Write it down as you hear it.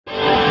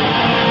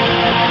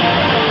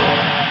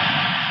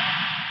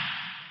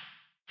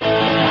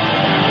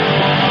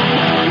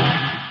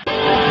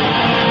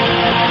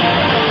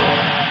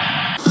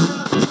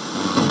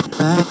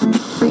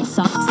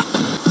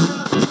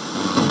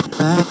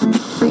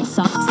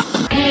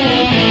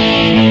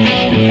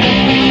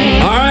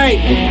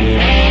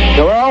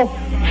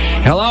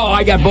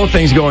I got both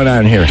things going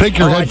on here. Take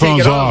your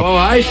headphones off. Oh,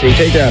 I see.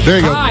 Take that. There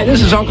you go. Hi,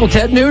 this is Uncle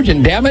Ted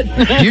Nugent. Damn it.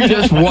 You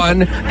just won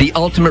the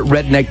ultimate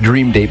redneck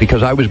dream date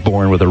because I was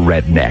born with a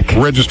redneck.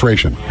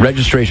 Registration.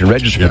 Register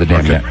for the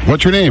damn neck.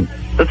 What's your name?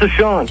 This is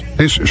Sean.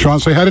 Hey, Sean,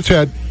 say hi to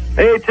Ted.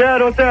 Hey,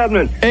 Ted, what's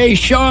happening? Hey,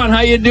 Sean,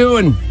 how you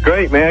doing?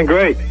 Great, man,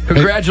 great.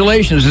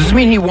 Congratulations. Does this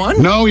mean he won?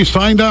 No, he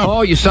signed up.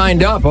 Oh, you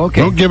signed up.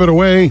 Okay. Don't give it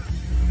away.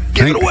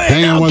 Give it away.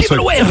 Hang on one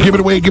second. Give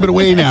it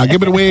away now.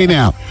 Give it away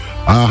now.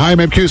 Hi,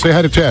 MQ. Say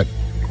hi to Ted.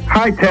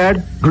 Hi,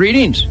 Ted.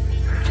 Greetings.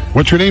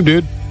 What's your name,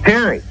 dude?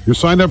 Terry. You're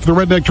signed up for the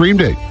Redneck Dream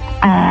Day.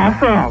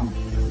 Awesome.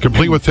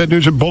 Complete with Ted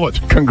Nugent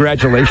Bullet.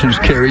 Congratulations,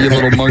 Carrie, you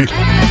little monkey.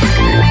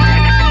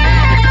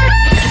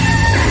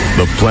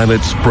 The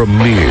planet's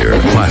premier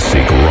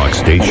classic rock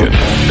station.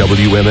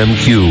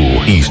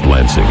 WMMQ, East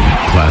Lansing.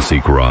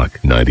 Classic Rock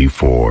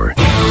 94.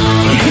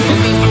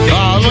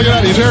 Look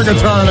at that. He's air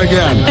guitaring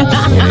again.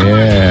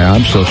 Yeah,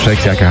 I'm so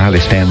sexy I can hardly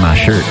stand my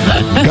shirt.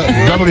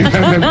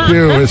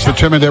 WMMQ. It's the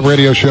Tim and Deb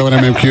radio show, and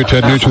MMQ.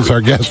 Ted Nugent's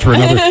our guest for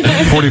another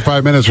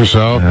 45 minutes or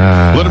so.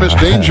 Little Miss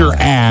Danger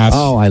Ass.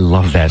 Oh, I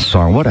love that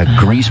song. What a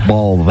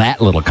greaseball that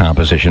little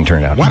composition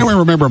turned out. Why do I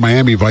remember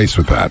Miami Vice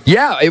with that?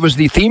 Yeah, it was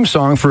the theme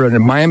song for a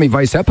Miami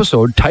Vice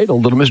episode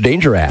titled Little Miss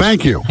Danger Ass.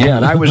 Thank you. Yeah,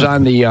 and I was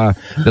on the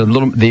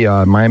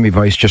Miami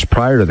Vice just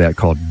prior to that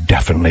called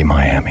Definitely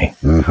Miami,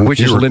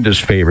 which is Linda's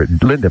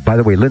favorite. Linda, by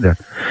the way, Linda,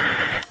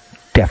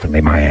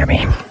 definitely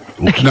Miami.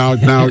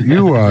 Now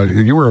you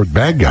were a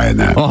bad guy in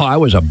that. Oh, I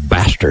was a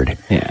bastard.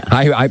 Yeah.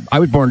 I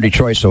was born in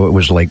Detroit, so it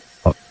was like,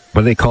 what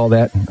do they call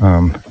that?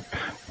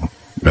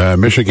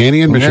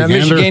 Michiganian?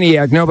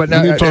 Michiganiac. No, but what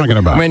are you talking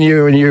about? When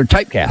you're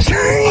typecast.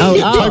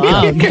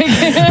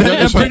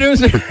 The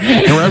producer.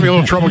 We're having a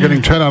little trouble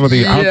getting Ted out of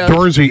the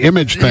outdoorsy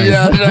image thing.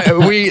 Yeah,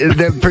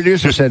 the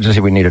producer said,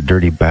 we need a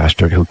dirty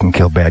bastard who can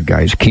kill bad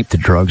guys, keep the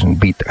drugs, and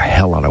beat the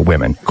hell out of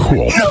women.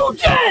 Cool. No,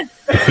 Ted!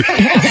 So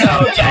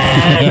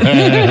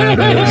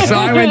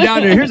I went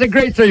down there. Here's a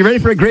great story. You ready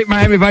for a great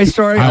Miami Vice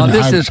story?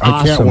 This is awesome.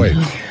 I can't wait.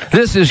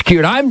 This is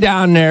cute. I'm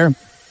down there.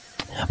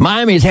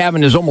 Miami's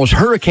having these almost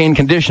hurricane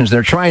conditions.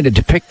 They're trying to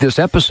depict this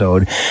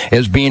episode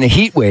as being a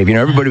heat wave. You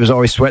know, everybody was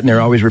always sweating.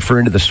 They're always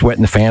referring to the sweat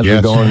and the fans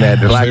were going. That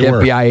black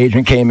FBI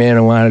agent came in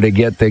and wanted to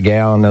get the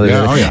gal. And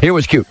It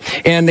was cute.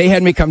 And they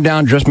had me come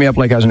down, dress me up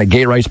like I was in a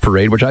gay rights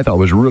parade, which I thought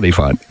was really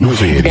fun. It was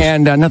the 80s.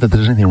 And not that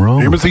there's anything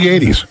wrong. It was the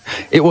 80s.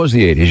 It was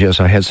the 80s,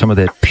 yes. I had some of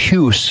that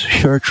puce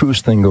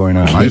chartreuse thing going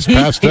on. Nice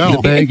pastel.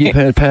 The baggy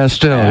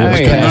pastel.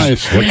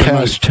 Nice.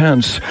 Past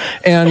tense.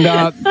 And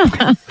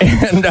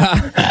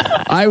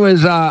I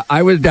was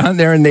down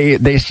there, and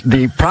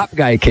the prop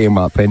guy came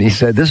up, and he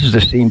said, "This is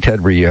the scene,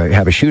 Ted, where you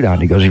have a shootout."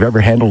 And he goes, "Have you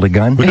ever handled a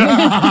gun?" And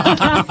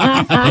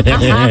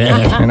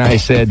I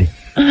said,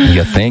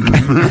 "You think?"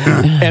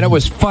 And it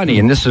was funny,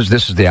 and this is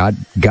the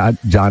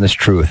God's honest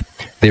truth.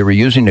 They were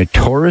using a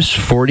Taurus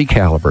 40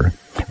 caliber,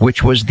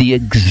 which was the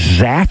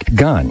exact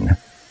gun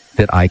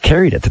that I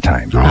carried at the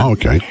time. Oh,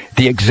 okay.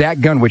 The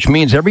exact gun, which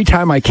means every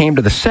time I came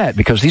to the set,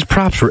 because these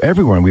props were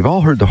everywhere, and we've all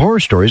heard the horror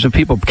stories of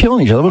people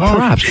killing each other with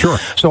props. Sure.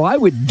 So I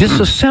would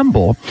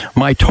disassemble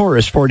my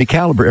Taurus 40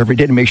 caliber every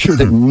day to make sure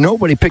that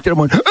nobody picked it up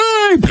and went,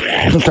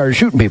 and started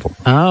shooting people.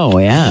 Oh,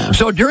 yeah.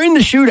 So during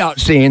the shootout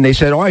scene, they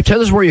said, all right, Ted,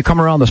 this is where you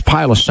come around this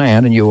pile of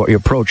sand and you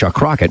approach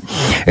Crockett,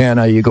 and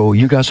you go,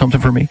 "You got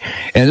something for me?"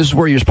 And this is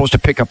where you're supposed to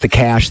pick up the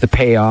cash, the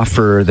payoff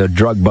for the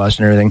drug bust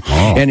and everything.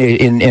 Oh.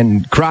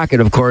 And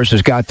Crockett, of course,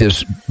 has got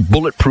this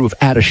bulletproof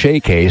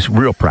attaché case,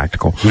 real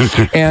practical.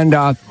 And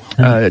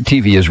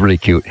TV is really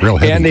cute. Real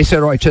heavy. And they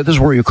said, all right, Ted, this is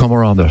where you come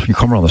around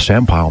the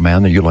sand pile,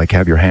 man, and you like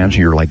have your hands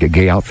in your like a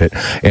gay outfit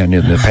and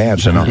in the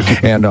pants,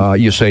 and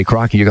you say,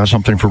 "Crocky, you got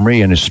something for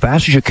me?" And as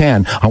fast as you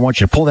can, I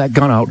want you to pull that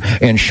gun out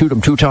and shoot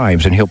him 2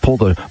 times, and he'll pull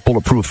the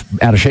bulletproof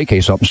attaché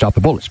case up and stop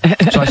the bullets.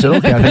 So I said,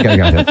 okay, I think I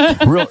got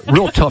that.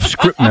 Real tough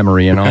script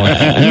memory, you know.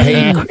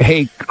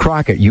 Hey,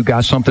 Crockett, you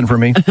got something for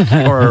me?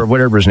 Or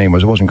whatever his name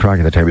was. It wasn't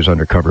Crockett at the time, he was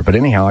undercover. But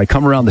anyhow, I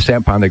come around the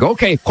sand pile, and they go,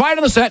 okay, quiet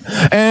on the set,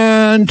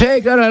 and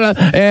take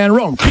and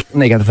roll.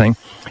 And they got the thing,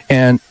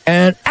 and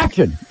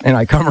action. And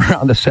I come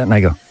around the set, and I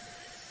go,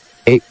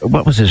 "Hey,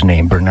 what was his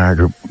name? Bernard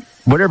or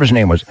whatever his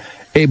name was.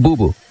 Hey,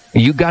 boo-boo,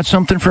 you got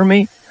something for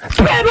me?"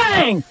 Bang,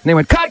 bang! And they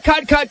went, cut.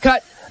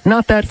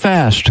 Not that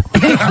fast.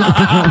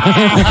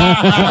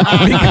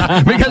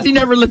 because he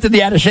never lifted the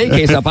attaché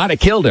case up. I'd have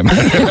killed him.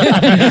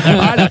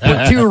 I'd have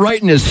put 2 right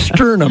in his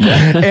sternum.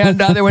 And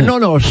they went,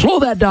 no, slow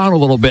that down a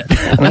little bit.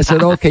 And I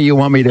said, okay, you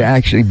want me to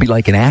actually be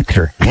like an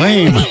actor.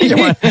 Lame. You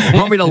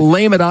want me to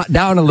lame it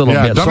down a little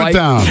bit. Dumb it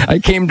down. I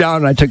came down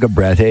and I took a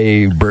breath.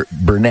 Hey,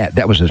 Burnett,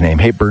 that was his name.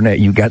 Hey, Burnett,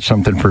 you got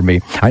something for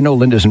me. I know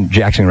Linda's in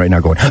Jackson right now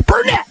going,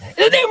 Burnett!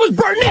 His name was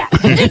Burnett!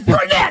 It's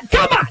Burnett!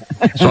 Come on!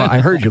 So I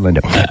heard you,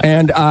 Linda.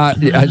 And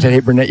I said, hey,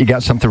 Burnett, you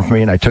got something for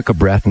me? And I took a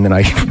breath, and then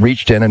I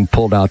reached in and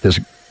pulled out this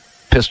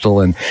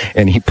pistol, and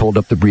he pulled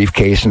up the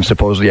briefcase, and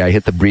supposedly I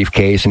hit the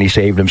briefcase, and he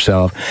saved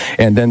himself.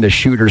 And then the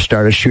shooter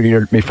started shooting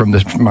at me from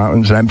the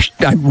mountains, and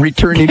I'm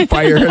returning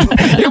fire.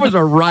 It was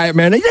a riot,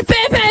 man. He said,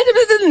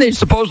 They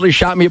supposedly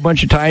shot me a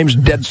bunch of times,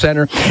 dead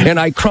center, and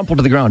I crumpled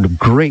to the ground.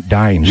 Great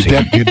dying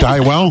scene. You die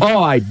well?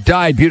 Oh, I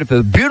died beautifully.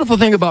 The beautiful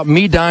thing about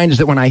me dying is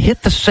that when I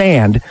hit the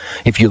sand,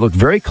 if you look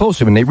very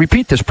closely, when they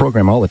repeat this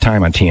program all the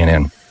time on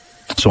TNN,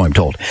 so I'm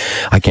told.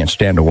 I can't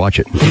stand to watch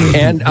it.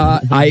 And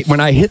when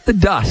I hit the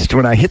dust,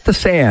 when I hit the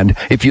sand,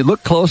 if you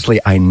look closely,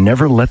 I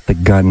never let the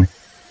gun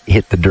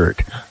hit the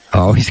dirt.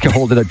 Oh, he's going to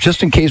hold it up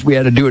just in case we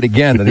had to do it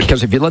again.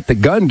 Because if you let the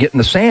gun get in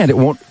the sand, it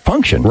won't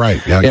function.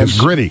 Right. Yeah, it's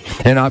gritty.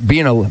 And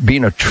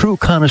being a true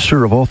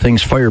connoisseur of all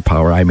things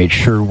firepower, I made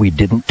sure we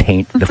didn't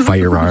taint the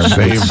firearm.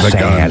 Save the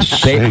gun.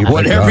 Save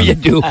whatever you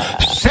do.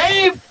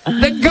 Save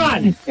the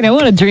gun. You know,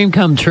 what a dream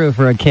come true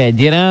for a kid,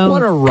 you know?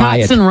 What a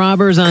riot. Cops and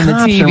robbers on the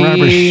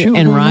TV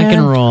and rock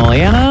and roll, you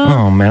know?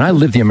 Oh, man, I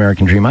live the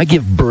American dream. I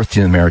give birth to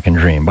the American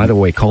dream. By the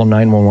way, call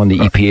 911.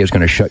 The EPA is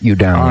going to shut you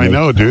down. I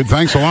know, dude.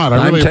 Thanks a lot.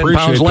 I really 10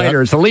 appreciate pounds that.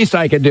 later. It's the least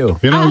I could do.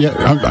 You know,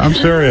 I'm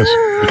serious.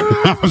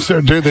 I'm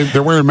serious, dude.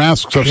 They're wearing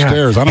masks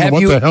upstairs. I don't know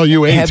what the hell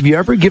you ate. Have you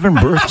ever given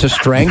birth to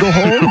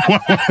Stranglehold?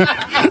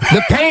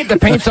 the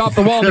paint's off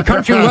the wall. The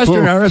country and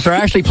western artists are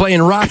actually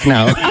playing rock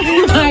now.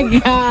 Oh, my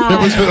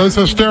God. It was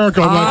hysterical.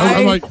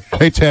 I'm like,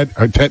 hey, Ted,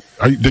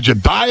 did you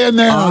die in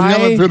there? I'm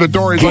yelling through the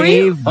door. He's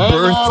gave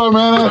birth.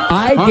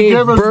 I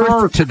gave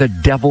birth to the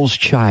devil's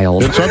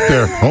child. It's up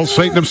there. Old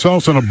Satan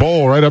himself's in a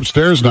bowl right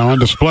upstairs now on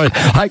display.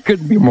 I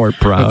couldn't be more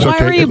proud. Why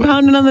were you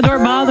pounding on the door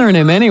bothering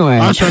him anyway?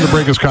 I was trying to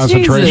break his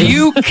concentration. Jesus.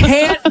 You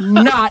can't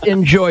not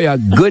enjoy a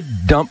good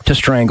dump to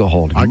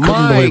Stranglehold. I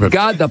couldn't believe My it.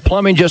 God, the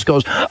plumbing just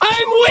goes, I'm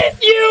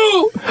with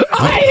you!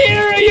 I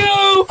hear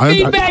you!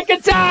 Feedback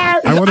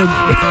guitar! I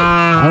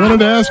wanted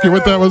to ask you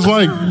what that was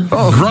like.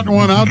 Grunting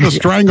one out to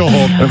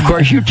Stranglehold. Of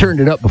course, you turned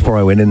it up before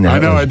I went in there. I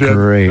know I did.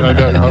 Great. I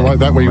did.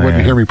 That way you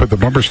wouldn't hear me put the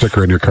bumper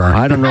sticker in your car.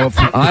 I don't know if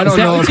Is that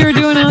what you were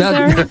doing out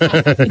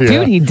there?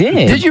 Dude, he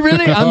did. Did you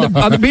really? On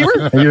the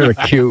Beaver? You're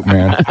cute,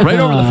 man. Right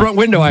over the front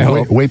window, I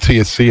hope. Wait till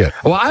you see it.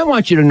 Well, I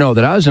want you to know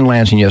that I was in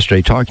Lansing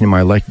yesterday talking to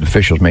my elected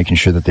officials, making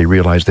sure that they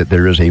realize that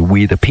there is a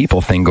We the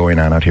People thing going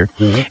on out here.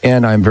 Mm-hmm.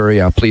 And I'm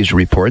very pleased to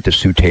report that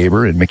Sue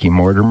Tabor and Mickey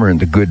Mortimer and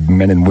the good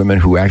men and women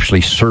who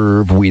actually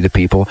serve We the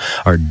People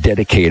are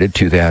dedicated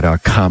to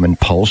that common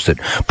pulse that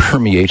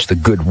permeates the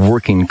good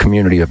working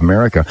community of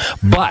America.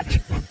 But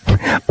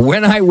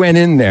when I went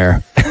in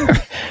there,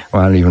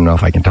 well, I don't even know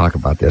if I can talk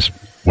about this.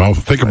 Well,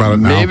 think about it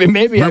now.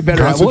 Maybe I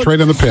better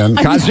concentrate on the pen.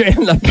 Concentrate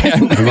on the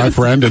pen, my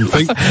friend, and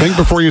think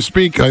before you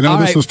speak. I know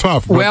this is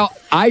tough. But. Well,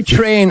 I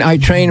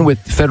train with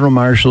federal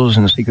marshals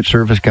and the Secret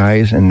Service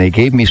guys, and they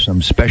gave me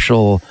some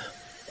special.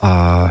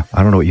 I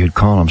don't know what you'd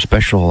call them.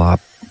 Special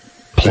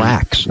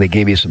plaques. They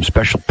gave you some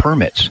special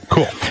permits.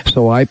 Cool.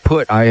 So I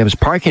was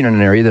parking in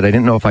an area that I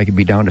didn't know if I could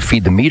be down to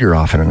feed the meter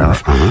often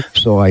enough. Uh-huh.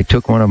 So I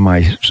took one of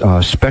my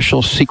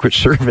special Secret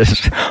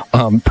Service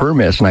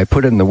permits and I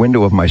put it in the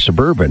window of my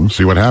Suburban.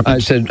 See what happens. I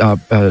said,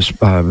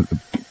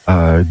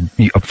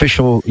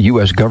 official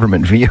U.S.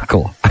 government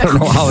vehicle. I don't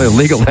know how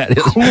illegal that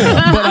is,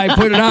 but I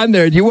put it on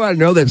there. Do you want to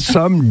know that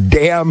some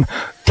damn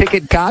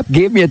ticket cop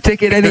gave me a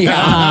ticket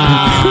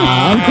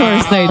anyhow? Of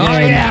course they did. Oh,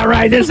 yeah,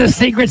 right. This is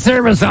Secret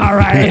Service, all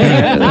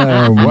right.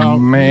 Well,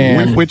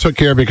 man. We took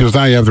care because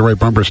now you have the right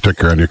bumper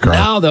sticker on your car.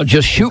 Now they'll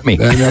just shoot me.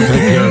 And they'll take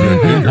care of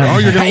it. Oh,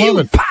 you're going to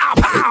love it. Pow,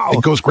 pow.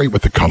 It goes great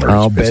with the colors.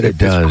 I'll bet it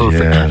does.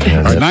 Perfect. Yeah.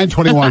 All right,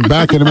 9:21.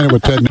 Back in a minute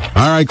with Ted.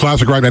 All right,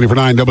 Classic Rock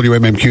 94.9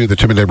 WMMQ, the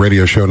Tim and Deb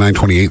radio show,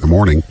 9:28 in the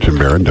morning. Tim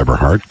Barron, Deborah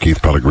Hart,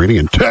 Keith Pellegrini,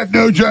 and Ted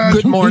Nugent.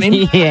 Good morning.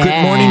 Yeah.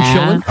 Good morning,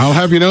 children. I'll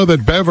have you know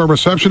that Bev, our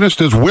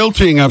receptionist, is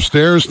wilting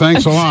upstairs.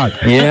 Thanks a lot.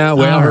 Yeah,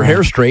 well, her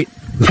hair's straight.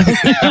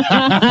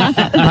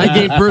 I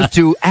gave birth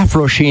to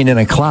Afro Sheen in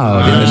a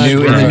cloud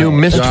in the new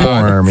mist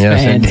form.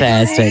 Yes,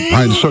 fantastic.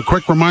 All right, so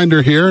quick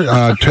reminder here,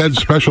 Ted's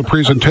special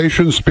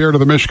presentation, Spirit of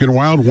the Michigan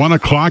Wild, 1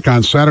 o'clock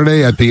on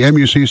Saturday at the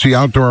MUCC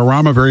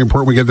Outdoor-Arama. Very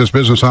important we get this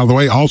business out of the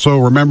way. Also,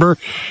 remember,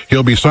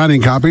 he'll be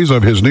signing copies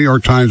of his New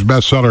York Times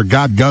bestseller,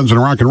 God, Guns, and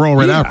Rock and Roll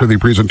right after the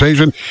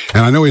presentation.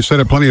 And I know he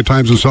said it plenty of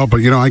times himself, but,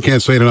 I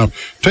can't say it enough.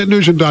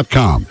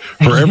 TedNugent.com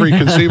for every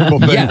conceivable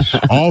thing. Yes.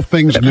 All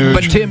things Nuge.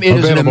 But, Tim, it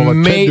is available at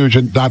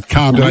TedNugent.com.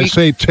 Did I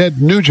say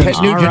Ted Nugent?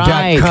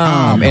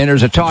 TedNugent.com. Right. And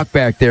there's a talk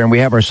back there, and we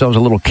have ourselves a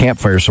little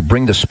campfire, so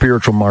bring the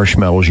spiritual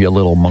marshmallows, you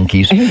little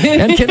monkeys.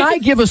 And can I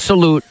give a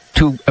salute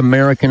to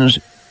Americans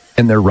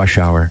in their rush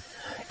hour?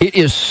 It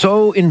is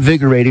so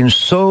invigorating,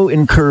 so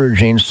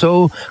encouraging,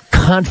 so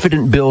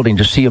confident building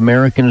to see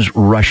Americans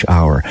rush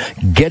hour,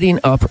 getting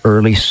up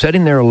early,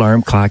 setting their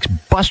alarm clocks,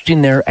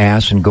 busting their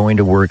ass, and going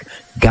to work.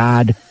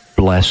 God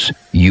bless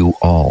you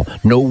all.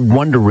 No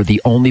wonder we're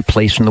the only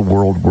place in the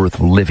world worth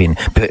living,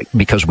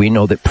 because we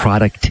know that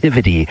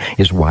productivity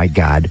is why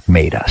God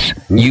made us.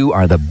 You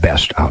are the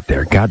best out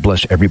there. God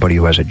bless everybody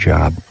who has a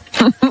job.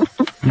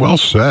 Well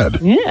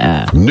said.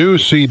 Yeah. New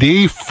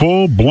CD,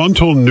 Full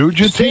Bluntal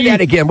Nugent. Say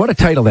that again. What a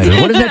title that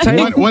is. What is that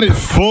title? What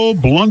is Full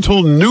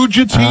Bluntal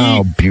Nugent?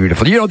 Oh,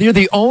 beautiful. You know, you're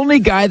the only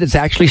guy that's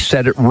actually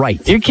said it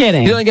right. You're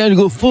kidding. The only guy to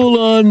go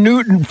full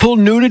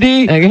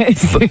nudity, Okay.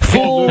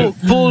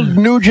 full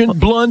Nugent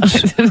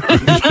blunts.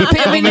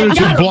 I mean, they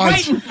got it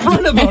right in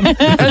front of them,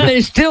 and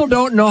they still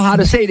don't know how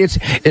to say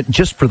it.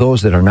 Just for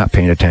those that are not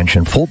paying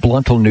attention, full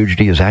bluntal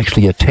nudity is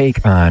actually a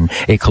take on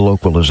a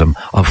colloquialism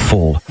of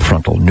full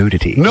frontal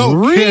nudity.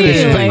 No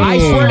kidding. I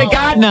swear to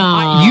God,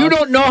 no. You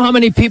don't know how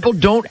many people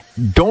don't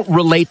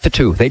relate the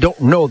two. They don't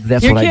know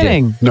that's You're what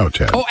kidding. I did. No,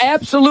 Ted. Oh,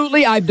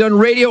 absolutely. I've done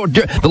radio.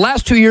 The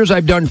last 2 years,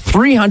 I've done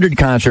 300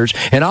 concerts,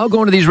 and I'll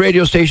go into these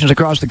radio stations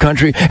across the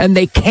country, and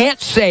they can't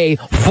say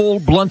full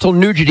bluntal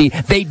nudity.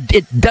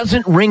 It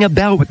doesn't ring a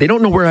bell, but they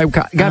don't know where I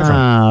got it from.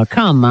 Oh,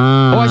 come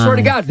on. Oh, I swear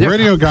to God.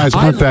 Radio guys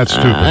aren't that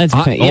stupid.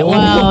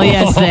 Well,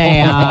 yes,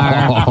 they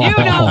are. You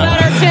know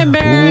better, Tim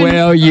Barron.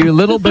 Well, you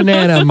little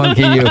banana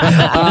monkey, you.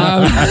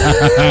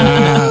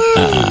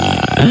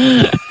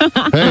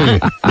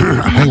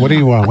 Hey, what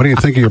do you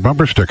think of your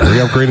bumper sticker? Have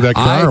you upgraded that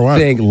car or what? I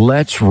think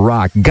let's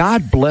rock.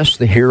 God bless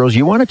the heroes.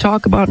 You want to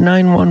talk about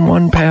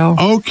 911, pal?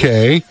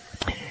 Okay.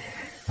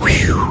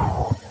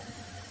 Whew.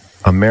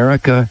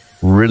 America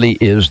really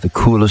is the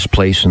coolest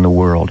place in the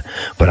world,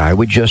 but I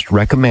would just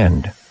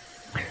recommend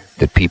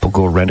that people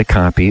go rent a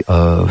copy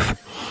of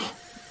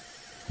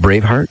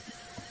Braveheart,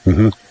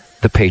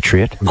 The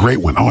Patriot. Great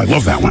one. Oh, I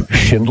love that one.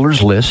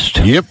 Schindler's List.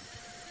 Yep.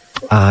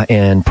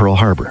 And Pearl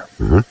Harbor.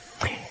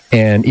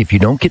 And if you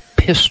don't get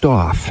pissed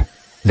off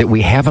that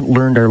we haven't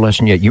learned our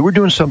lesson yet, you were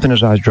doing something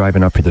as I was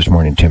driving up here this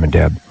morning, Tim and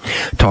Deb,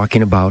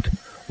 talking about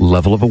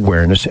level of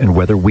awareness and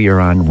whether we are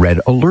on red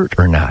alert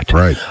or not.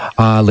 Right.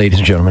 Ladies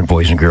and gentlemen,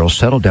 boys and girls,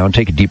 settle down,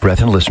 take a deep breath,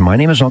 and listen. My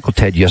name is Uncle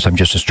Ted. Yes, I'm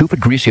just a stupid,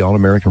 greasy,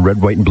 all-American,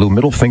 red, white, and blue,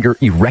 middle finger,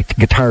 erect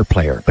guitar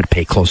player. But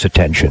pay close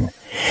attention.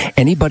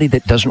 Anybody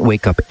that doesn't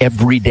wake up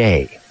every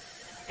day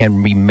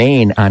and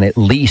remain on at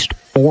least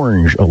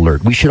orange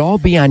alert. We should all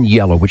be on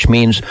yellow, which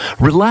means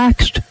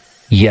relaxed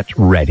yet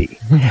ready.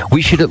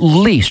 We should at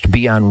least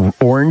be on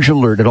orange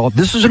alert at all.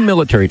 This is a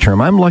military term.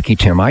 I'm lucky,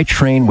 Tim. I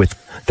train with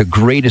the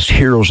greatest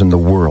heroes in the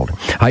world.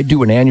 I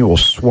do an annual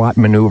SWAT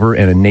maneuver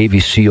and a Navy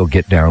SEAL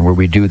get down where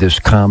we do this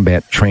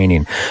combat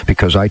training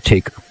because I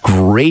take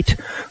great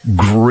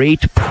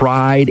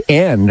pride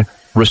and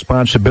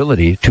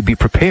responsibility to be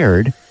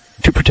prepared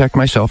to protect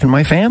myself and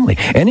my family.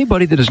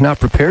 Anybody that is not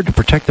prepared to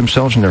protect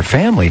themselves and their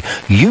family,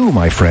 you,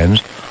 my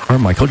friends, are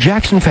Michael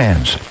Jackson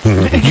fans.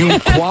 You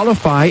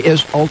qualify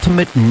as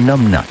ultimate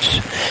numbnuts.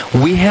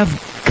 We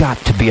have got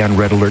to be on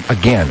red alert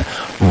again.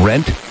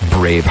 Rent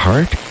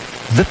Braveheart,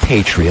 The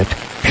Patriot,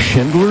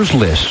 Schindler's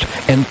List,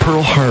 and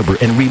Pearl Harbor,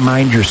 and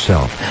remind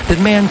yourself that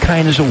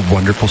mankind is a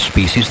wonderful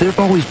species. They've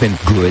always been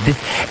good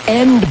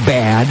and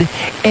bad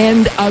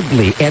and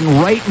ugly. And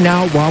right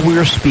now, while we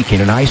are speaking,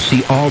 and I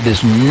see all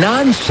this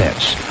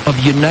nonsense of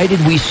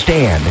United We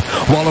Stand,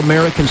 while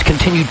Americans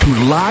continue to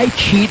lie,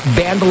 cheat,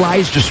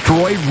 vandalize,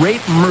 destroy,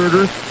 rape,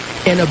 murder,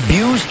 and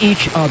abuse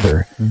each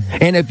other.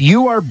 And if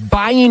you are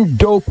buying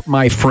dope,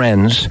 my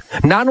friends,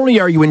 not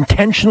only are you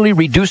intentionally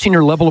reducing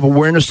your level of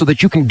awareness so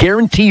that you can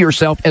guarantee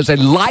yourself as a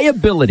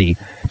liability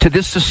to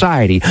this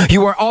society,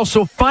 you are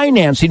also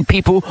financing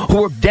people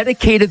who have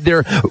dedicated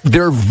their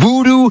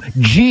voodoo,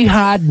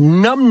 jihad,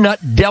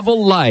 numbnut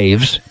devil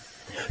lives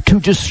to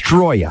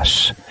destroy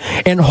us.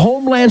 And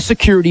Homeland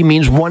Security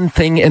means one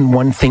thing and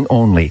one thing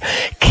only.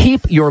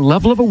 Keep your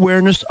level of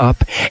awareness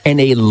up and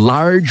a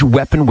large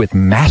weapon with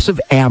massive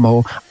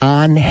ammo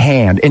on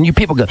hand. And you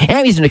people go,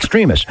 hey, he's an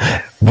extremist.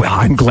 Well,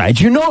 I'm glad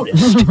you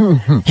noticed.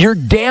 You're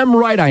damn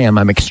right I am.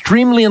 I'm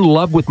extremely in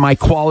love with my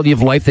quality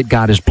of life that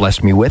God has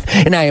blessed me with,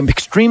 and I am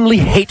extremely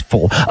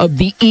hateful of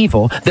the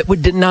evil that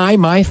would deny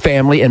my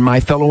family and my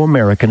fellow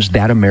Americans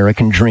that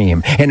American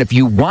dream. And if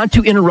you want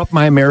to interrupt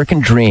my American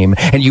dream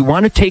and you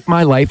want to take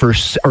my life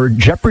or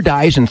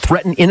jeopardize and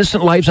threaten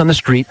innocent lives on the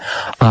street,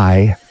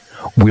 I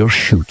will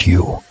shoot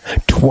you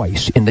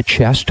twice in the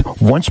chest,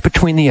 once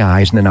between the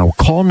eyes, and then I'll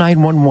call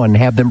 911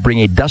 and have them bring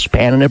a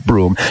dustpan and a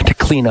broom to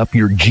clean up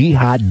your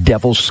jihad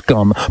devil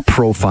scum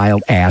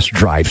profiled ass.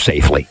 Drive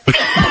safely.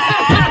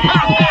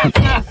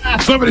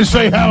 Somebody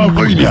say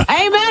hallelujah.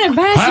 Amen and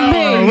pass the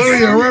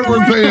Hallelujah,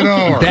 Reverend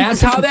Theodore.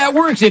 That's how that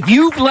works. If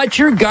you've let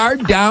your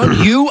guard down,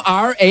 you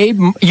are a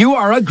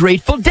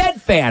Grateful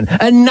Dead fan.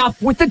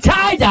 Enough with the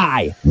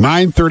tie-dye.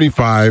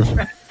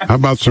 9:35. How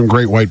about some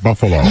great white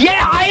buffalo?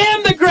 Yeah, I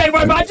am the great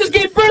white. I just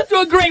gave birth to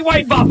a great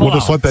white buffalo. We'll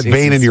just let that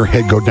vein in your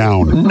head go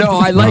down. No,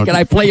 I like it.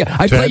 I play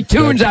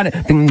tunes on it.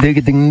 Ding, ding,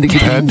 ding, ding,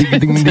 ding, ding,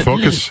 ding, ding.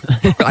 Focus.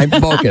 I'm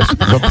focused.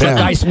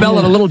 I spell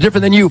it a little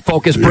different than you,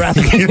 focus breath.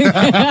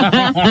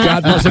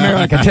 God bless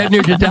America.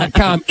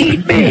 TedNugent.com.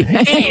 Eat me.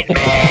 Eat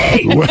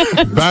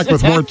me. Back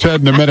with more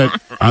Ted in a minute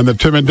on the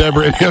Tim and Deb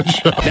Radio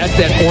Show. That's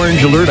that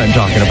orange alert I'm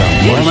talking about.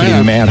 Well,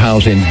 man.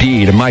 Madhouse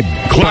indeed. My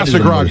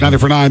Classic Rock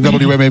 94.9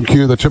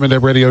 WMMQ, the Tim and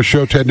Deb Radio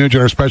Show. Ted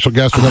Nugent, our special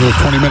guest, for another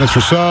 20 minutes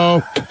or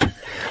so.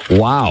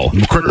 Wow.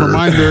 Quick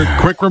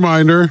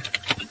reminder.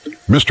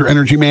 Mr.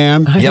 Energy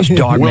Man. Yes,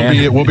 dog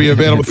man. Will be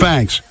available.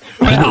 Thanks.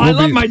 I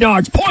love my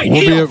dogs. Point.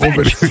 We'll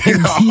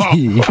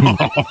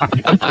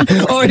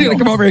oh, you're going to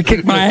come over and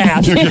kick my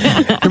ass.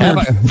 Come here,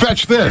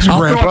 fetch this, I'll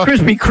Grandpa. throw a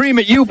Krispy Kreme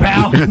at you,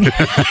 pal. All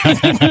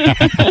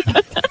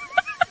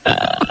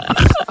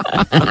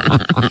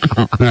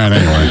right,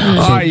 anyway.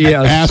 Oh,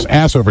 yes.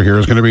 Ass over here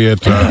is going to be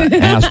at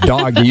Ass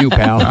dog to you,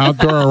 pal.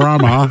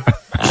 Outdoor-a-Rama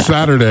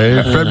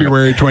Saturday,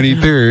 February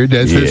 23rd.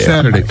 That's this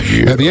Saturday.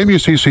 The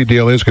MUCC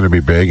deal is going to be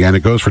big, and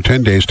it goes for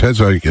 10 days. Ted's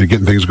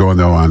getting things going,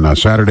 though, on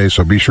Saturday,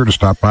 so be sure to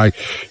stop by.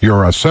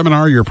 Your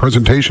seminar, your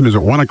presentation is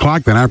at 1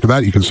 o'clock. Then after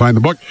that, you can sign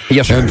the book.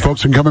 Yes, sir. And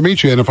folks can come and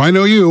meet you. And if I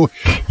know you,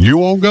 you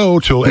won't go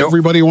till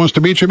everybody who wants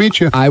to meet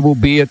you. I will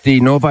be at the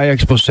Novi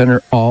Expo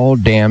Center all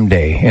damn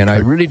day, and I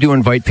really do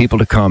invite people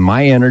to come.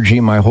 My energy,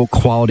 my whole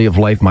quality of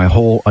life, my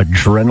whole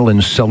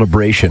adrenaline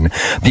celebration,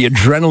 the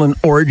adrenaline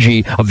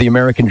orgy of the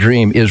American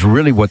dream is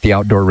really what the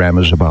Outdoor Ram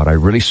is about. I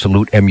really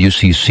salute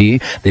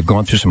MUCC. They've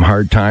gone through some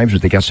hard times,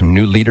 but they got some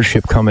new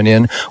leadership coming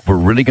in. We're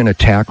really going to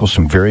tackle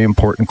some very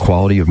important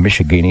quality of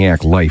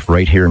Michiganiac life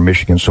right here in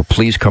Michigan, so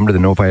please come to the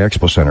Novi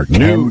Expo Center.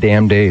 10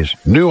 damn days.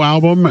 New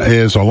album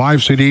is a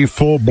live CD,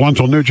 full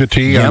Bluntal Nugent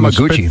on the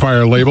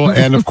Spitfire label.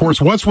 And, of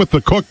course, what's with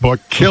the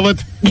cookbook? Kill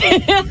it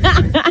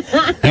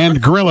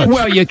and grill it.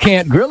 Well, you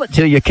can't grill it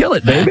till you kill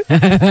it, baby.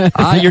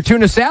 Your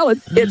tuna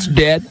salad, it's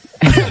dead.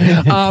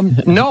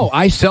 No,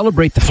 I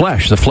celebrate the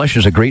flesh. The flesh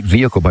is a great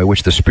vehicle by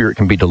which the spirit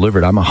can be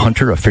delivered. I'm a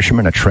hunter, a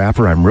fisherman, a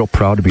trapper. I'm real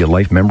proud to be a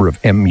life member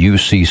of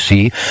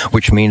MUCC,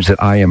 which means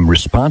that I am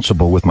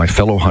responsible with my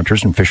fellow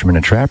hunters and fishermen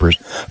and trappers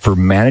for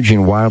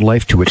managing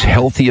wildlife to its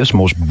healthiest,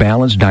 most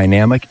balanced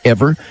dynamic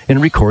ever in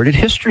recorded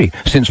history,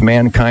 since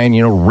mankind,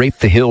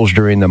 raped the hills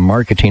during the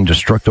marketing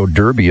destructo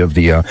derby of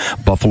the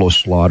buffalo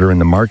slaughter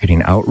and the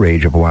marketing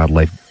outrage of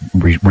wildlife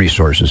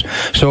resources.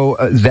 So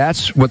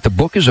that's what the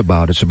book is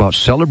about. It's about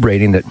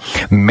celebrating that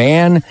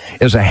man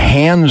is a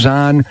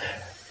hands-on,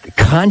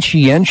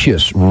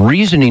 conscientious,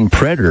 reasoning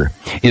predator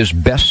is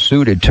best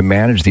suited to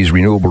manage these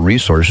renewable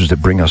resources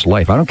that bring us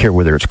life. I don't care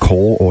whether it's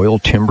coal, oil,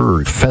 timber,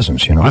 or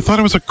pheasants, I thought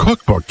it was a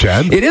cookbook,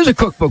 Ted. It is a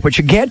cookbook, but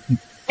you can't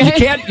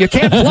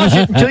flush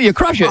it until you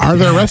crush it. Are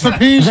there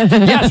recipes?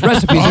 Yes,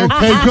 recipes.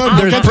 Okay, good.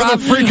 There's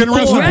freaking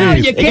recipes. Well,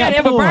 you can't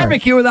have a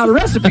barbecue without a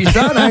recipe,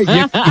 son.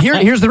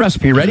 Here's the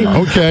recipe. Ready?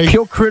 Okay.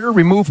 Kill critter,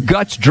 remove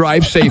guts,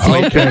 drive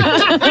safely. Okay.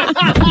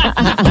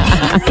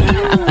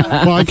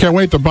 Well, I can't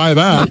wait to buy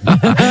that.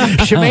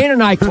 Shemaine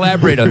and I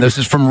collaborate on this.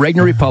 This is from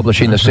Regnery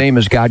Publishing, the same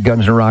as God,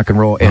 Guns, and Rock and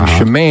Roll. And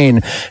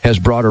Shemaine has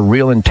brought a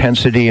real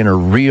intensity and a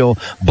real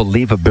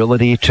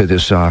believability to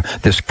this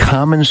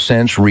common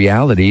sense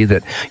reality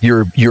that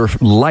your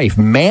life,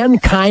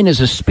 mankind as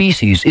a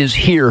species, is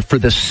here for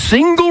the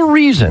single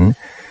reason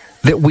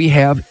that we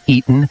have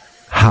eaten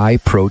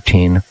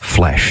high-protein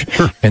flesh.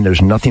 Sure. And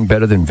there's nothing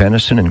better than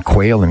venison and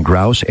quail and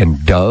grouse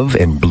and dove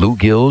and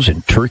bluegills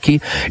and turkey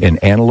and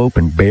antelope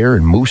and bear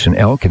and moose and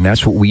elk, and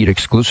that's what we eat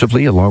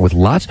exclusively, along with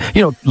lots,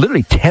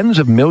 literally tens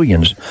of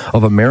millions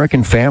of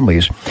American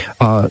families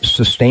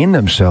sustain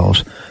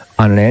themselves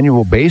on an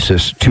annual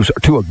basis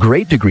to a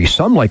great degree,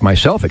 some like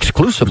myself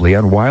exclusively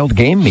on wild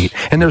game meat,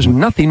 and there's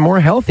nothing more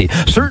healthy.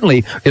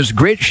 Certainly, as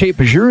great shape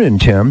as you're in,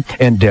 Tim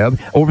and Deb,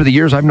 over the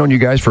years, I've known you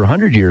guys for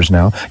 100 years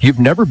now, you've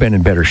never been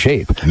in better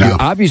shape. No. You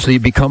obviously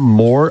become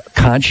more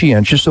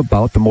conscientious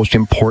about the most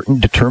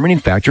important determining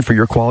factor for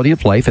your quality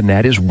of life, and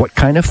that is what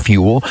kind of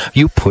fuel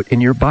you put in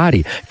your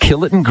body.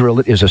 Kill It and Grill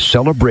It is a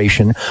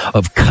celebration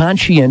of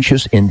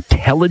conscientious,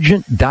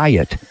 intelligent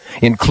diet,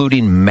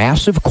 including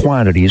massive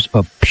quantities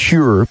of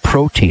pure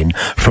protein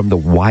from the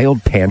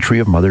wild pantry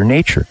of Mother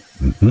Nature.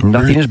 Mm-hmm.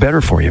 Nothing is better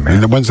for you,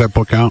 man. And when's that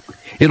book out?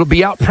 It'll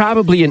be out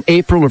probably in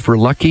April if we're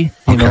lucky,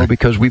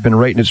 because we've been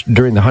writing it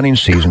during the hunting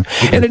season.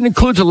 Okay. And it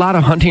includes a lot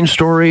of hunting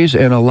stories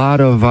and a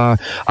lot of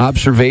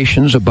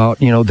observations about,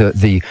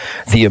 the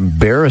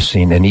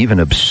embarrassing and even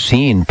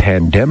obscene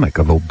pandemic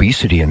of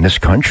obesity in this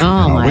country.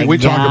 Oh, we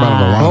talk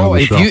about it a lot on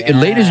the show.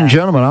 Ladies and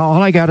gentlemen,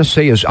 all I got to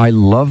say is I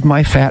love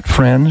my fat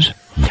friends.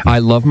 I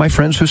love my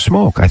friends who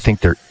smoke. I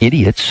think they're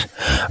idiots.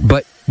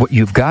 But what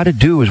you've got to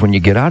do is when you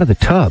get out of the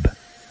tub,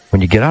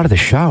 when you get out of the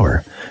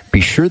shower,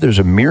 be sure there's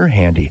a mirror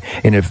handy.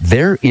 And if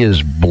there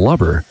is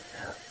blubber,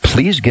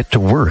 please get to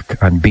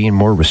work on being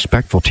more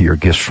respectful to your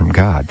gifts from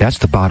God. That's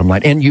the bottom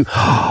line.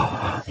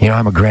 And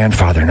I'm a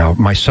grandfather now.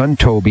 My son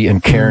Toby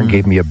and Karen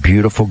gave me a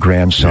beautiful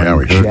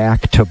grandson,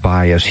 Jack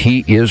Tobias.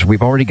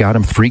 We've already got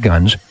him 3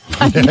 guns.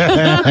 Like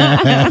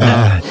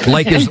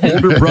his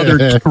older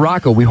brother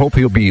Rocco, we hope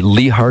he'll be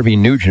Lee Harvey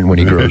Nugent when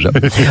he grows up.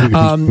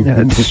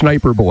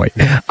 Sniper boy.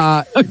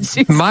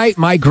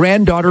 My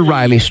granddaughter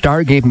Riley,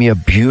 Star gave me a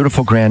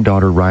beautiful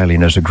granddaughter Riley,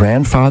 and as a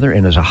grandfather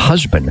and as a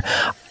husband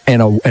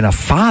and a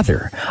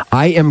father,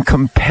 I am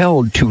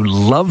compelled to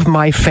love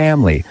my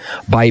family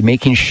by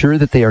making sure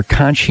that they are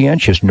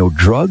conscientious. No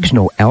drugs,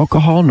 no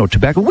alcohol, no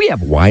tobacco. We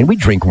have wine. We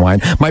drink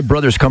wine. My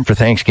brothers come for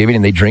Thanksgiving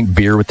and they drink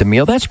beer with the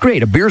meal. That's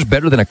great. A beer's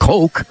better than a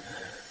Coke.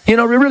 You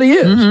know, it really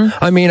is.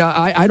 I mean,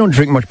 I don't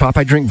drink much pop.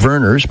 I drink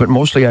Verner's, but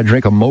mostly I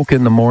drink a mocha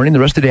in the morning. The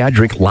rest of the day I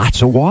drink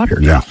lots of water.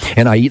 Yeah.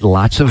 And I eat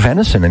lots of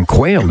venison and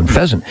quail and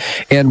pheasant.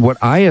 And what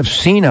I have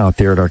seen out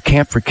there at our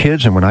Camp for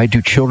Kids and when I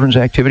do children's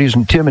activities,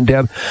 and Tim and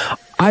Deb,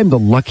 I'm the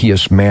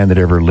luckiest man that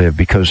ever lived,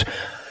 because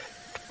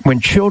when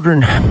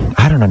children,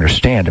 I don't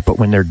understand it, but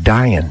when they're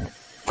dying,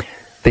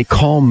 they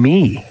call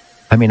me.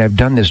 I mean, I've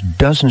done this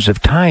dozens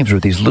of times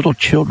where these little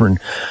children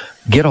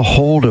get a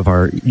hold of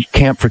our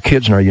Camp for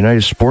Kids and our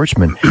United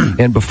Sportsmen,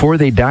 and before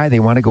they die, they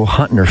want to go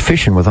hunting or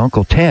fishing with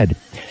Uncle Ted.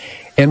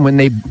 And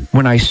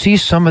when I see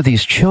some of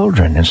these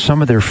children and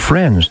some of their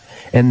friends,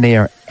 and they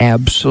are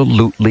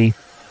absolutely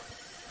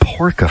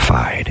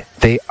porkified,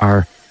 they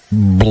are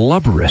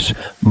blubberous.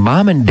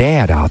 Mom and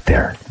dad out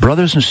there,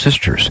 brothers and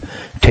sisters,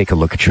 take a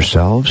look at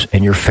yourselves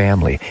and your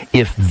family.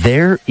 If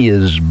there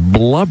is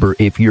blubber,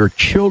 if your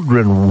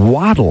children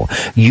waddle,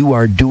 you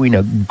are doing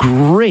a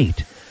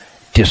great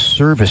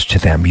disservice to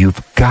them. You've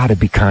got to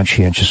be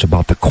conscientious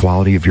about the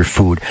quality of your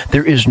food.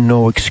 There is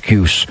no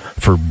excuse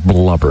for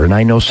blubber. And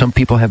I know some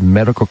people have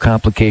medical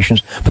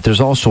complications, but there's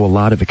also a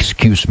lot of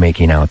excuse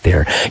making out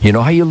there. You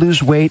know how you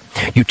lose weight?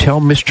 You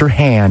tell Mr.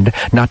 Hand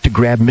not to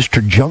grab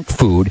Mr. Junk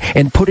Food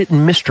and put it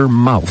in Mr.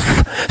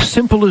 Mouth.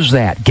 Simple as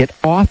that. Get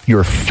off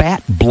your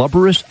fat,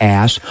 blubberous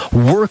ass.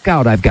 Work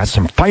out. I've got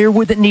some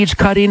firewood that needs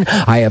cutting.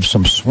 I have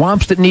some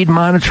swamps that need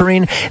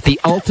monitoring. The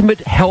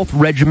ultimate health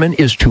regimen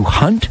is to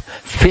hunt,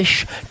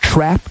 fish,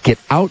 trap, get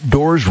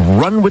outdoors,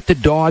 run with the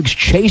dogs,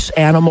 chase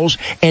animals,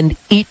 and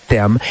eat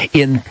them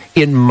in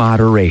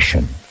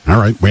moderation. All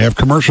right, we have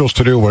commercials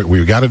to do.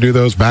 We've got to do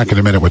those. Back in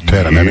a minute with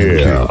Ted on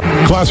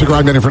MMQ. Classic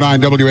Rock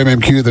 94.9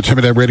 WMMQ, the Tim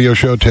and Deb radio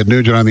show. Ted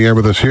Nugent on the air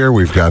with us here.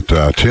 We've got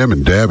Tim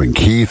and Deb and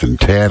Keith and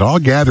Ted all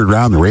gathered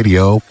around the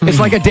radio. It's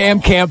like a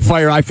damn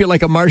campfire. I feel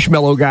like a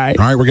marshmallow guy.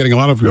 All right, we're getting a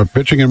lot of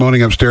pitching and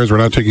moaning upstairs. We're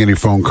not taking any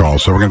phone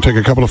calls, so we're going to take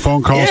a couple of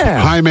phone calls. Yeah.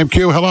 Hi,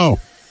 MMQ. Hello.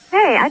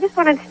 Hey, I just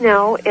wanted to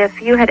know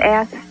if you had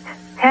asked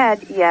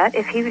Ted yet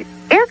if he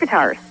air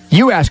guitars.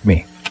 You ask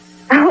me.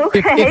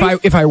 Okay.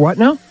 If I what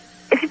now?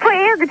 If you play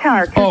air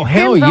guitar. Oh,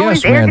 hell Tim's yes,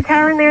 always man. Air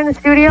guitar in there in the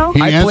studio.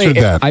 He answered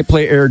that. I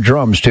play air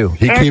drums, too.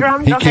 He Air came,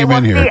 drums? he Okay, came well,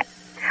 in here. see,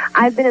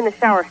 I've been in the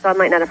shower, so I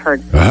might not have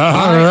heard. All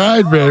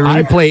right, baby.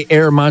 I play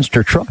air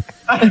monster truck.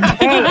 Hey,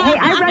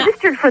 I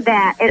registered for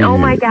that, and oh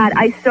my God,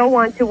 I so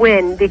want to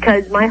win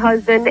because my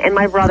husband and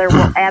my brother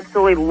will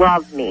absolutely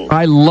love me.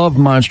 I love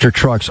monster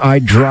trucks. I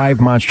drive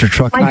monster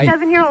truck. My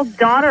 7-year-old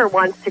daughter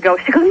wants to go.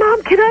 She goes,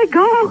 Mom, can I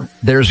go?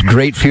 There's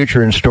great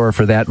future in store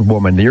for that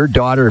woman. Your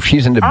daughter, if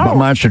she's into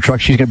monster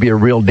trucks, she's going to be a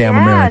real damn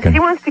American. She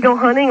wants to go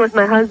hunting with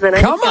my husband.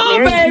 Come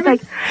on, baby. She's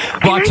like,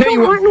 Well, I'll tell you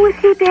what. Hunting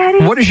with you,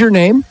 Daddy? What is your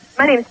name?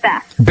 My name's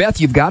Beth. Beth,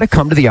 you've got to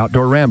come to the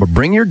Outdoor Ram.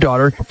 Bring your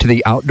daughter to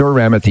the Outdoor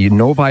Ram at the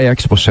Novi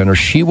Expo Center.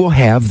 She will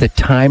have the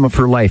time of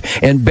her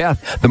life. And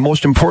Beth, the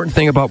most important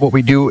thing about what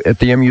we do at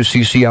the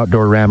MUCC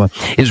Outdoor Rama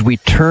is we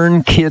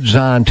turn kids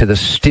on to the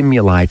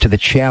stimuli, to the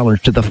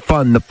challenge, to the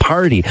fun, the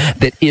party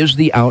that is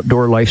the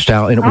outdoor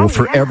lifestyle, and it will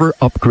forever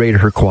upgrade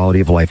her quality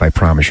of life. I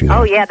promise you that.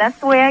 Oh, yeah, that's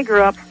the way I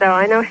grew up, so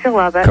I know she'll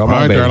love it. Come All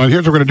on, right, baby. darling.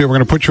 Here's what we're going to do. We're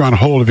going to put you on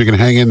hold if you can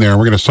hang in there.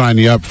 We're going to sign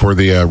you up for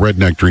the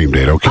Redneck Dream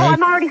Date, okay? Oh,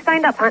 I'm already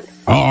signed up, hon.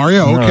 Oh, are you?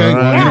 Okay. All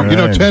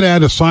right.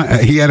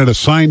 Ted he added a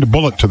signed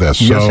bullet to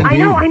this. Yes, so. indeed.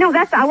 I know.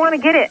 I want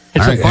to get it.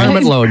 It's a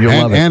fireman load. You'll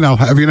love it. And I'll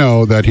have you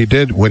know that he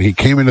did, when he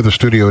came into the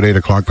studio at 8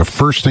 o'clock, the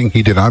first thing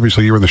he did,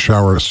 obviously you were in the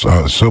shower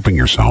soaping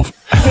yourself.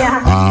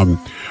 Yeah.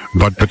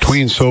 But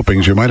between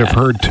soapings, you might have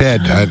heard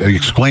Ted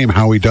exclaim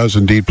how he does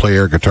indeed play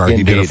air guitar.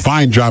 Indeed. He did a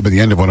fine job at the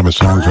end of one of his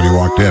songs when he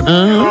walked in.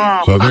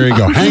 So there you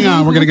go. Hang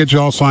on. We're going to get you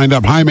all signed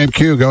up. Hi,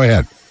 MQ. Go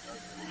ahead.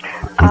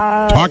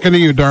 Talking to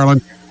you,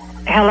 darling.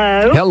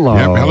 Hello. Hello.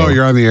 Yep, hello.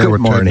 You're on the air Good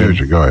with morning. Ted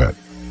Nugent. Go ahead.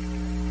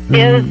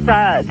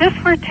 Is this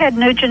where Ted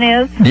Nugent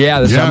is? Yeah,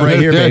 I'm right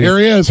here, baby. Here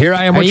he is. Here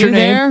I am. Are What's you your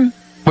name? there?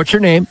 What's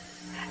your name?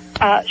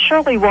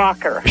 Shirley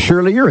Walker.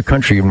 Shirley, you're a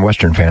country and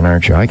western fan,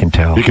 aren't you? I can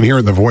tell. You can hear it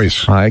in the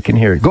voice. I can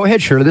hear it. Go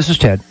ahead, Shirley. This is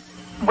Ted.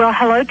 Well,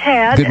 hello,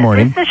 Ted. Good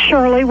morning. This is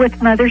Shirley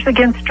with Mothers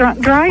Against Drunk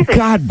Driving.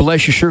 God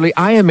bless you, Shirley.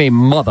 I am a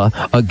mother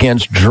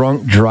against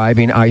drunk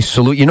driving. I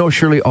salute. You know,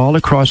 Shirley, all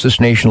across this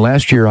nation,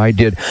 last year I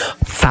did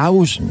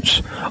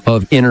thousands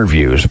of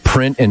interviews,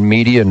 print and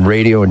media and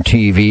radio and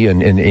TV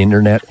and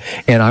internet.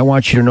 And I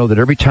want you to know that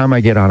every time I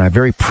get on, I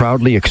very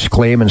proudly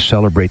exclaim and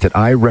celebrate that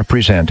I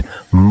represent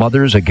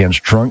Mothers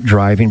Against Drunk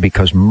Driving,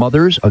 because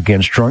Mothers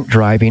Against Drunk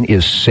Driving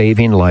is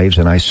saving lives,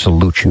 and I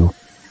salute you.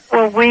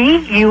 Well,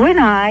 you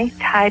and I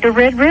tied a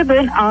red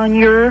ribbon on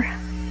your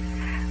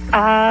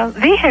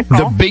vehicle.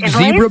 The big in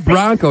zebra Lansing.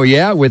 Bronco,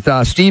 yeah, with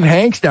Steve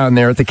Hanks down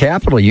there at the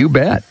Capitol. You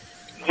bet.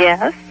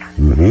 Yes.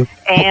 Mm-hmm.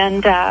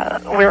 And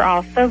we're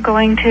also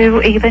going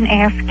to even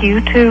ask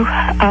you to,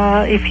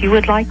 if you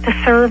would like to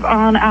serve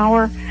on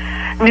our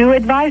new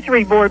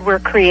advisory board we're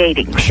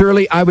creating.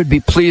 Shirley, I would be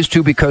pleased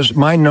to, because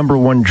my number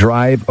one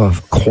drive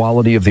of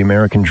quality of the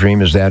American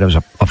dream is that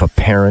of a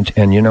parent.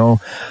 And, you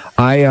know,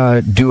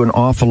 I do an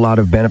awful lot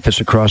of benefits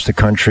across the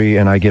country,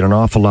 and I get an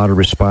awful lot of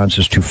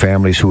responses to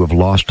families who have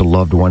lost a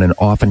loved one, and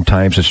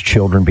oftentimes it's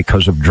children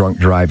because of drunk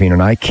driving.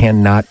 And I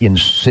cannot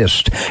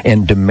insist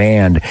and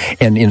demand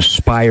and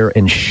inspire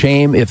and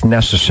shame, if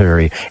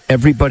necessary,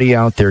 everybody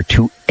out there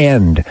to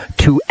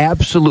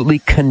absolutely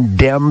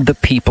condemn the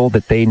people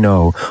that they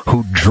know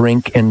who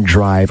drink and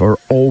drive or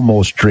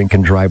almost drink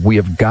and drive. We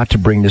have got to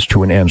bring this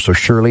to an end. So,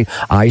 Shirley,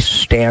 I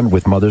stand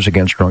with Mothers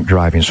Against Drunk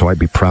Driving, so I'd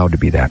be proud to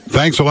be that.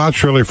 Thanks a lot,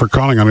 Shirley, for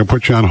calling. I'm going to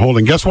put you on hold.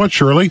 And guess what,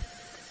 Shirley?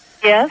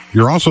 Yes?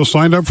 You're also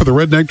signed up for the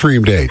Redneck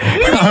Dream Date. All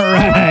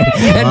right.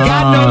 And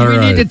God knows we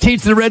need to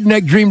teach the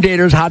Redneck Dream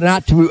Daters how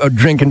not to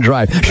drink and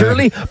drive.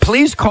 Shirley,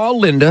 please call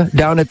Linda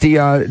down at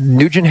the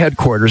Nugent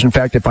headquarters. In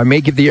fact, if I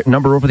may give the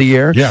number over the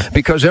air,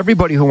 because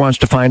everybody who wants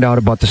to find out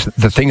about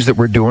the things that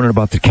we're doing and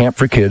about the Camp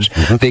for Kids,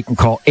 they can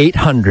call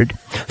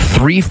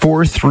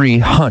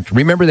 800-343-HUNT.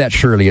 Remember that,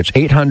 Shirley. It's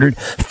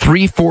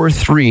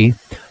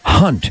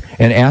 800-343-HUNT,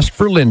 and ask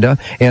for Linda,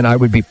 and I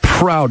would be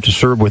proud to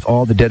serve with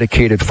all the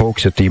dedicated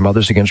folks at the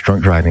Mothers Against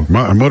Drunk Driving.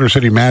 Motor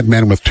City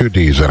Madmen with 2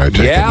 Ds, that I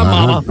take. Yeah,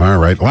 Mama. All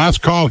right.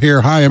 Last call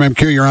here. Hi,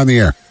 MMQ. You're on the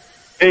air.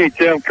 Hey,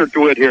 Tim, Kirk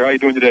DeWitt here. How you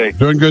doing today?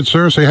 Doing good,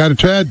 sir. Say hi to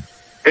Ted.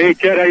 Hey,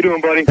 Ted, how you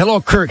doing, buddy?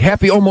 Hello, Kirk.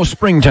 Happy almost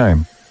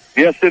springtime.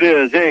 Yes, it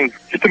is. Hey,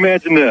 just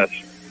imagine this.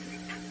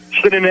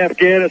 Sitting in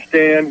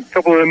Afghanistan, a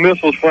couple of the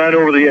missiles flying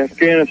over the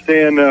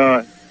Afghanistan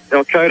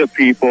Al-Qaeda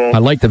people. I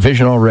like the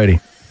vision already.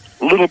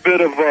 A little bit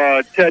of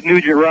Ted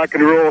Nugent rock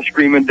and roll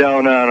screaming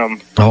down on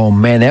them. Oh,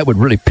 man, that would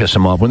really piss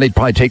them off when they'd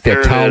probably take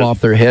that towel off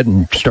their head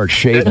and start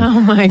shaving.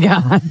 Oh, my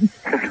God.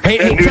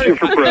 Hey, Nugent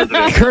for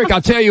president. Kirk,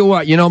 I'll tell you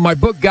what, you know, my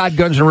book, God,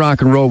 Guns, and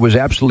Rock and Roll, was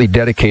absolutely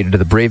dedicated to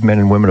the brave men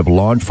and women of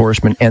law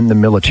enforcement and the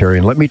military.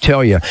 And let me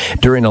tell you,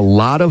 during a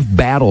lot of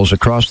battles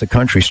across the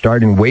country,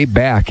 starting way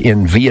back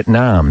in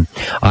Vietnam,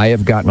 I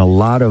have gotten a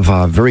lot of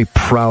very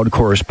proud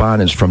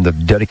correspondence from the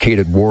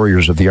dedicated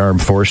warriors of the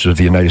armed forces of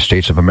the United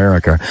States of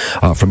America,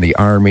 from the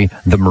Army,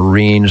 the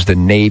Marines, the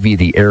Navy,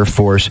 the Air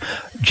Force,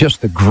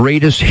 just the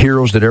greatest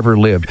heroes that ever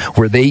lived,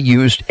 where they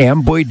used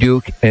Amboy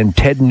Duke and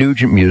Ted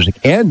Nugent music,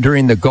 and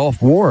during the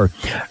Gulf War,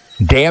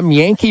 damn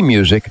Yankee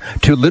music,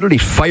 to literally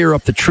fire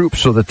up the troops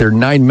so that their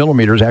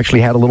 9mm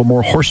actually had a little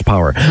more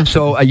horsepower.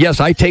 So,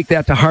 yes, I take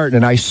that to heart,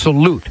 and I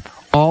salute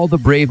all the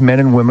brave men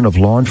and women of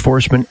law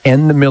enforcement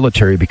and the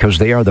military, because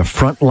they are the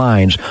front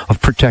lines of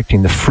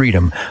protecting the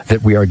freedom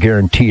that we are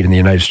guaranteed in the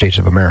United States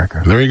of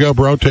America. There you go,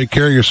 bro. Take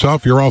care of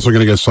yourself. You're also going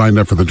to get signed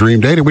up for the Dream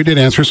Date, and we did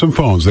answer some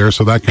phones there,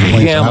 so that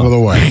complaint's out of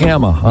the way.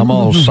 I'm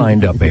all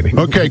signed up, baby.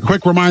 Okay,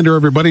 quick reminder,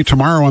 everybody.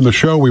 Tomorrow on the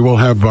show, we will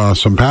have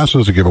some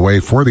passes to give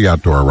away for the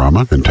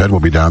Outdoor-Rama, and Ted will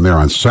be down there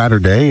on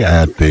Saturday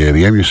at the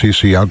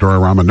MUCC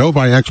Outdoor-Rama Novi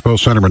Expo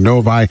Center in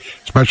Novi.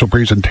 Special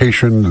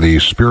presentation, The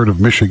Spirit of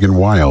Michigan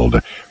Wild,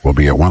 will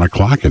be at 1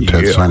 o'clock, and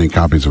Ted's signing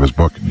copies of his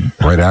book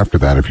right after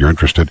that if you're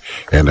interested.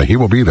 And he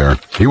will be there.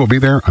 He will be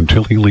there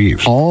until he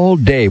leaves. All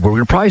day. We're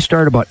going to probably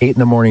start about 8 in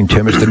the morning,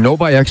 Tim. It's the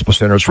Novi Expo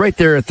Center. It's right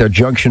there at the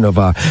junction of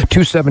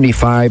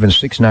 275 and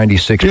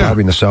 696,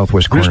 probably in the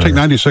southwest corner. Just take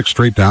 96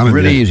 straight down. And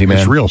really easy, man.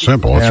 It's real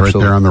simple. It's right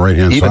there on the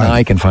right-hand side. Even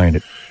I can find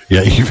it.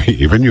 Yeah,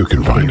 even you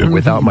can find it.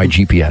 Without my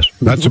GPS.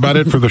 That's about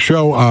it for the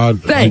show.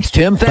 Thanks,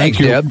 Tim. Thanks,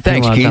 Deb.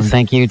 Thanks, Keith.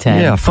 Thank you, Ted.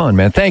 Yeah, fun,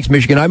 man. Thanks,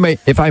 Michigan.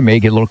 If I may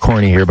get a little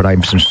corny here, but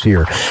I'm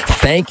sincere.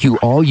 Thank you,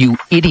 all you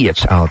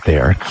idiots out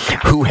there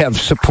who have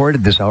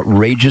supported this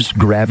outrageous,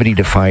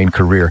 gravity-defying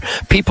career.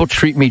 People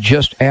treat me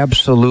just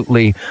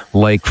absolutely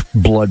like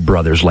blood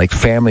brothers, like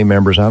family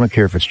members. I don't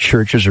care if it's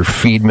churches or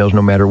feed mills,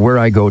 no matter where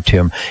I go,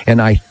 Tim.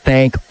 And I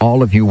thank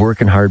all of you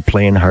working hard,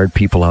 playing hard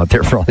people out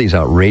there for all these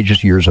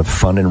outrageous years of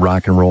fun and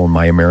rock and roll.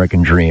 My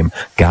American dream.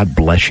 God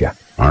bless you.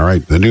 All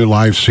right, the new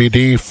live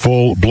CD,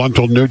 full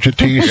Bluntal Nugent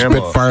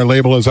Spitfire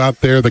label is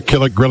out there. The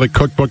Kill It Grill It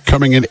cookbook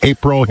coming in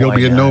April. He'll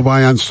be in Novi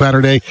on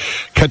Saturday.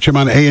 Catch him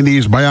on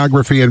A&E's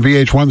Biography and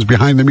VH1's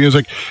Behind the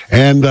Music.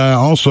 And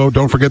also,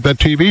 don't forget that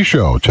TV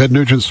show, Ted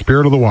Nugent's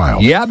Spirit of the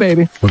Wild. Yeah,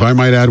 baby. With, I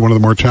might add, one of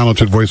the more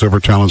talented voiceover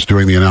talents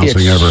doing the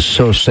announcing ever. It's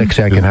so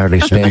sexy I can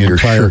hardly stand your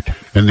shirt.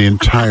 In the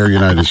entire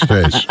United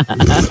States.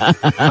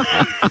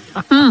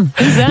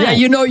 Yeah,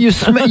 you know,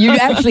 you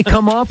actually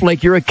come off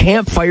like you're a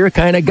campfire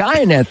kind of guy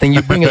in that thing.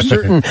 You bring a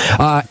certain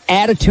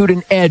attitude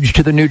and edge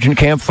to the Nugent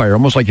campfire,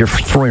 almost like you're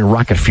throwing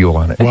rocket fuel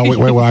on it.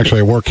 Well,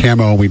 actually, I wore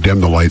camo and we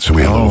dimmed the lights and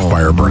we had a little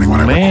fire burning when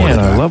I recorded that. Man,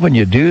 I love when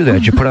you do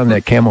that. You put on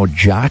that camo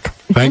jock.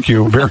 Thank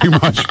you very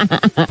much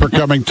for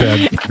coming,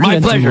 Ted. My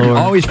pleasure.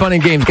 Always fun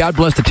and games. God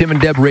bless the Tim and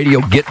Deb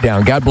Radio Get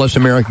Down. God bless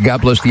America. God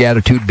bless the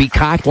attitude. Be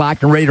cocked,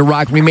 locked, and ready to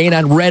rock. Remain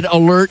on red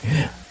alert.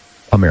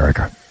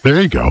 America.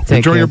 There you go.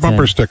 Enjoy your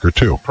bumper sticker,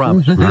 too.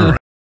 Promise. All right.